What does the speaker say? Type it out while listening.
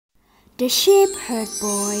The Shepherd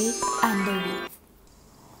Boy and the Wolf.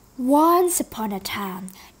 Once upon a time,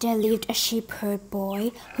 there lived a shepherd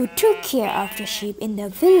boy who took care of the sheep in the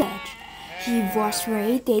village. He was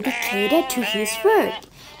very dedicated to his work.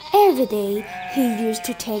 Every day, he used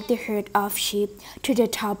to take the herd of sheep to the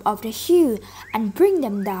top of the hill and bring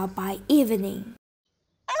them down by evening.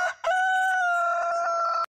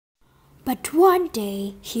 But one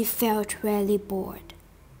day, he felt really bored.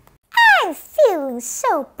 I'm feeling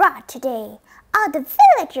so bored today. All the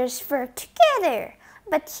villagers work together,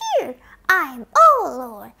 but here I am all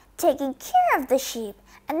alone, taking care of the sheep,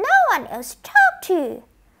 and no one else to talk to.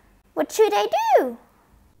 What should I do?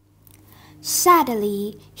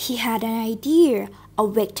 Suddenly, he had an idea, a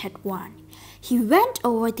wicked one. He went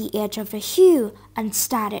over the edge of the hill and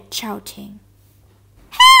started shouting.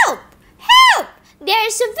 Help! Help!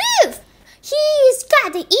 There's a wolf! He's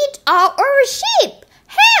got to eat all our sheep!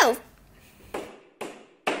 Help!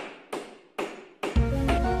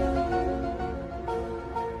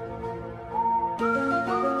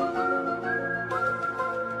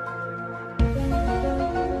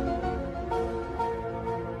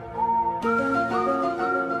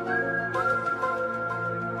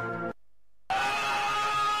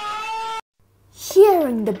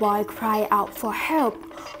 Hearing the boy cry out for help,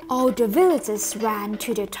 all the villagers ran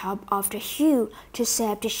to the top of the hill to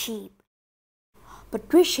save the sheep.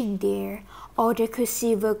 But reaching there, all they could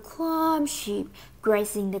see were calm sheep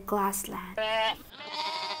grazing the grassland.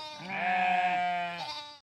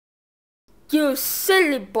 You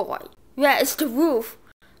silly boy! Where is the wolf?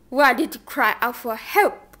 Why did you cry out for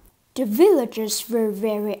help? The villagers were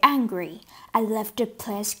very angry and left the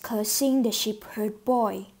place cursing the shepherd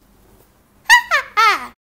boy.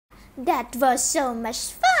 That was so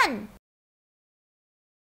much fun!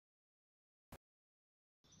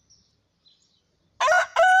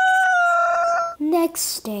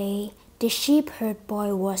 Next day, the shepherd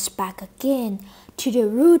boy was back again to the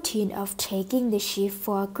routine of taking the sheep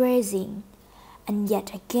for grazing. And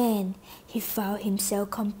yet again, he found himself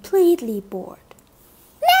completely bored.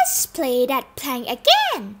 Let's play that plank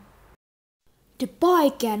again! The boy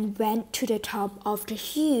again went to the top of the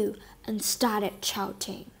hill and started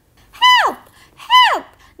shouting. Help! Help!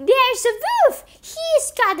 There's a wolf!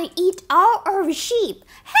 He's got to eat all our sheep!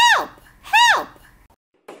 Help! Help!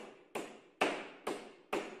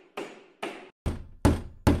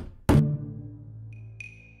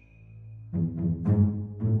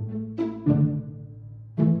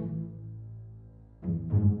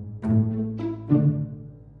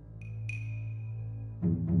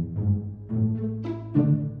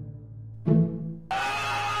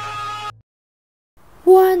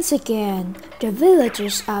 Once again, the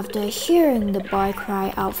villagers, after hearing the boy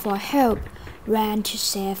cry out for help, ran to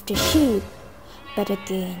save the sheep, but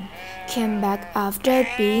again came back after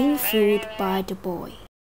being fooled by the boy.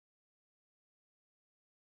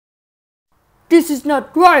 This is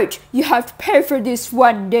not right! You have to pay for this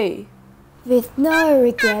one day! With no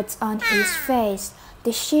regrets on his face,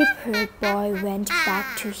 the shepherd boy went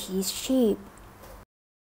back to his sheep.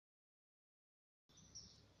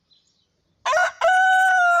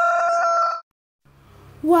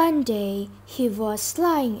 One day, he was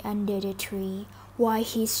lying under the tree while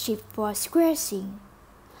his sheep was grazing.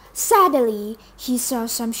 Suddenly, he saw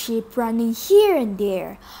some sheep running here and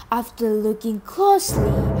there. After looking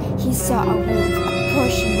closely, he saw a wolf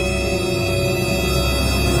approaching the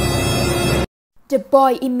herd. The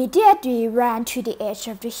boy immediately ran to the edge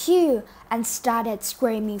of the hill and started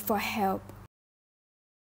screaming for help.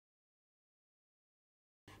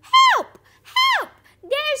 Help! Help!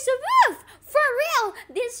 There's a wolf! For real,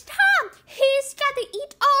 this time he's got to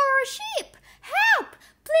eat all our sheep! Help!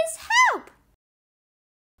 Please help!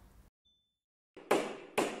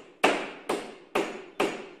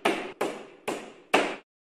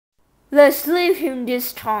 Let's leave him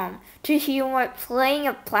this time till he won't playing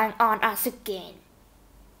a prank on us again.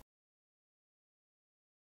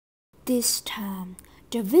 This time,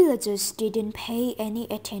 the villagers didn't pay any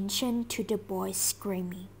attention to the boy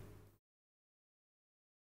screaming.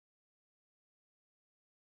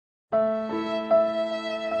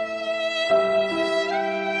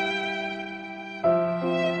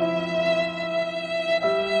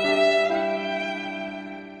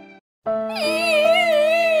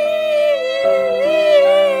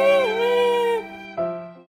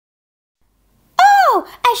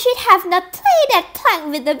 I should have not played that prank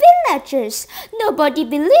with the villagers. Nobody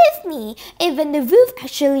believed me. Even the wolf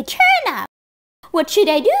actually turned up. What should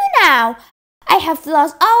I do now? I have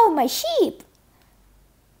lost all my sheep.